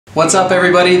What's up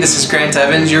everybody, this is Grant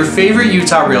Evans, your favorite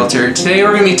Utah realtor. Today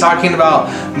we're going to be talking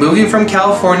about moving from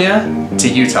California to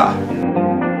Utah.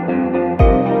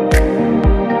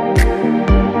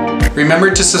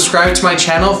 Remember to subscribe to my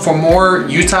channel for more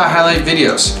Utah highlight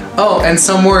videos. Oh, and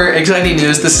some more exciting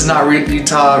news, this is not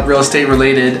Utah real estate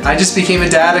related. I just became a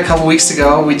dad a couple weeks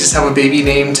ago. We just have a baby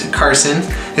named Carson.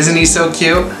 Isn't he so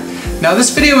cute? Now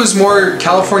this video is more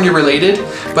California related,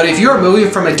 but if you're moving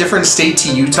from a different state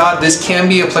to Utah, this can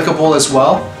be applicable as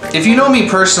well. If you know me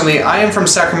personally, I am from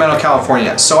Sacramento,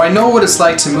 California, so I know what it's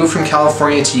like to move from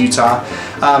California to Utah.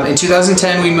 In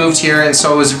 2010 we moved here, and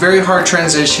so it was a very hard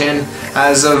transition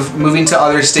as of moving to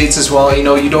other states as well. You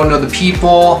know, you don't know the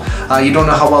people, you don't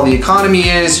know how well the economy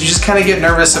is, you just kind of get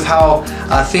nervous of how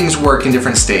things work in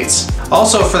different states.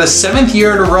 Also, for the 7th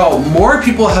year in a row, more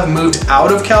people have moved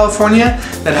out of California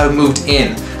than have moved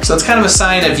in. So it's kind of a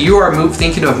sign if you are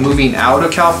thinking of moving out of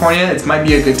California, it might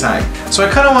be a good time. So I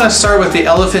kind of want to start with the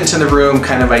elephant in the room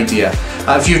kind of idea.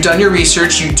 If you've done your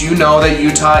research, you do know that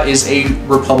Utah is a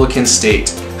Republican state.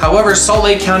 However, Salt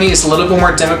Lake County is a little bit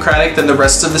more Democratic than the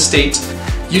rest of the state.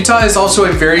 Utah is also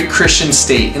a very Christian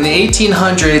state. In the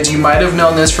 1800s, you might have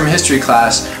known this from history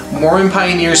class, Mormon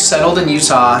pioneers settled in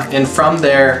Utah, and from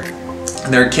there,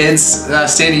 their kids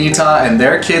stayed in Utah and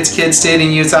their kids' stayed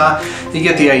in Utah. You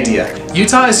get the idea.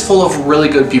 Utah is full of really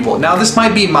good people. Now this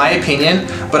might be my opinion,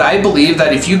 but I believe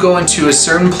that if you go into a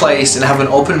certain place and have an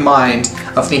open mind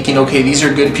of thinking, okay, these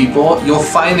are good people, you'll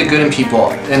find the good in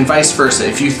people, and vice versa.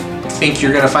 If you think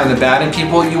you're gonna find the bad in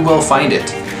people, you will find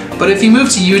it. But if you move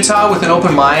to Utah with an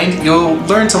open mind, you'll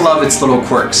learn to love its little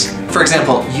quirks. For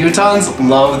example, Utahns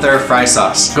love their fry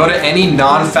sauce. Go to any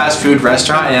non-fast food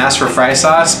restaurant and ask for fry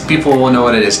sauce, people will know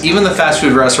what it is. Even the fast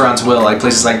food restaurants will, like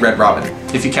places like Red Robin,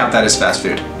 if you count that as fast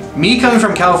food. Me coming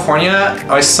from California,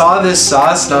 I saw this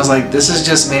sauce and I was like, this is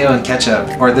just mayo and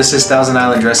ketchup, or this is Thousand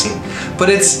Island dressing. But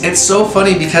it's so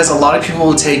funny because a lot of people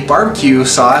will take barbecue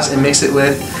sauce and mix it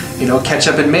with, you know,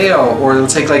 ketchup and mayo, or they'll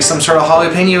take like some sort of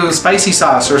jalapeno spicy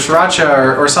sauce or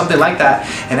sriracha or something like that,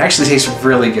 and it actually tastes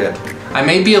really good. I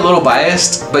may be a little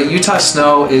biased, but Utah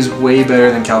snow is way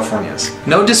better than California's.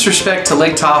 No disrespect to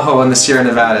Lake Tahoe and the Sierra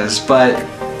Nevadas, but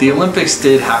the Olympics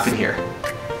did happen here.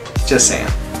 Just saying.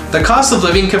 The cost of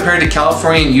living compared to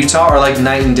California and Utah are like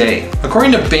night and day.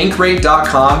 According to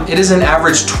bankrate.com, it is an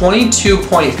average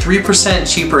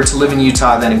 22.3% cheaper to live in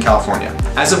Utah than in California.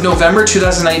 As of November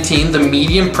 2019, the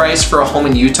median price for a home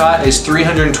in Utah is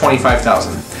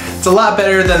 $325,000. It's a lot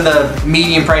better than the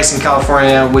median price in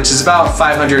California, which is about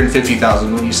 $550,000,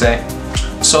 wouldn't you say?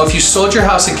 So if you sold your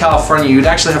house in California, you'd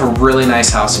actually have a really nice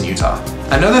house in Utah.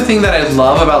 Another thing that I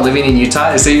love about living in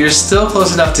Utah is that you're still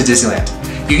close enough to Disneyland.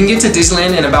 You can get to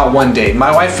Disneyland in about one day.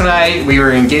 My wife and I, we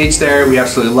were engaged there. We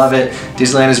absolutely love it.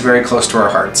 Disneyland is very close to our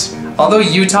hearts. Although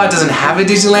Utah doesn't have a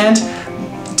Disneyland,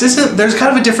 there's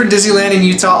kind of a different Disneyland in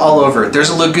Utah all over. There's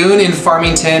a lagoon in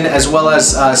Farmington, as well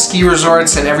as ski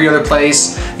resorts in every other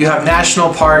place. You have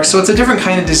national parks, so it's a different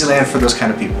kind of Disneyland for those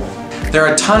kind of people. There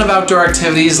are a ton of outdoor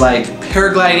activities like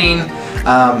paragliding,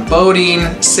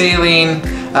 boating, sailing,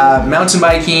 mountain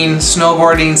biking,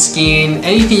 snowboarding, skiing,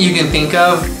 anything you can think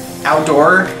of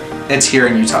outdoor, it's here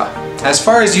in Utah. As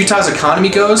far as Utah's economy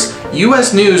goes,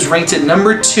 US News ranked it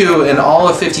number 2 in all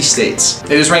of 50 states.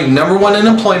 It is ranked number 1 in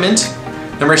employment,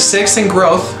 number 6 in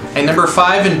growth, and number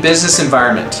 5 in business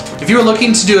environment. If you're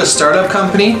looking to do a startup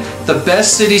company, the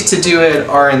best cities to do it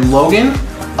are in Logan,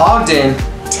 Ogden,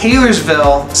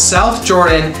 Taylorsville, South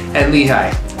Jordan, and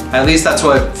Lehigh. At least that's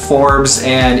what Forbes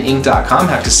and Inc.com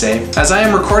have to say. As I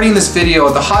am recording this video,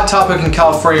 the hot topic in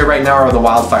California right now are the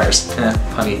wildfires.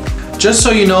 Funny. Just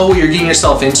so you know what you're getting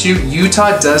yourself into,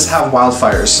 Utah does have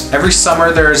wildfires. Every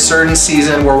summer there is a certain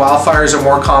season where wildfires are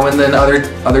more common than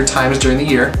other times during the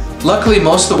year. Luckily,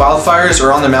 most of the wildfires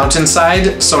are on the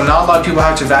mountainside, so not a lot of people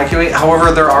have to evacuate.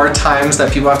 However, there are times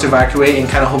that people have to evacuate and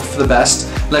kind of hope for the best.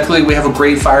 Luckily, we have a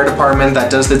great fire department that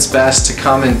does its best to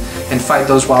come and fight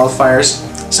those wildfires.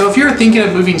 So if you're thinking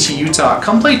of moving to Utah,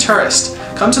 come play tourist.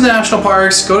 Come to the national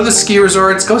parks, go to the ski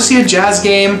resorts, go see a jazz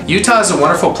game. Utah is a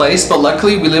wonderful place, but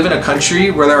luckily we live in a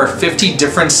country where there are 50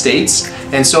 different states,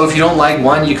 and so if you don't like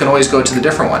one, you can always go to the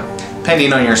different one,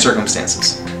 depending on your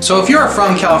circumstances. So if you are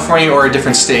from California or a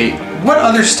different state, what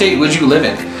other state would you live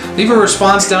in? Leave a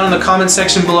response down in the comment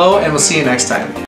section below, and we'll see you next time.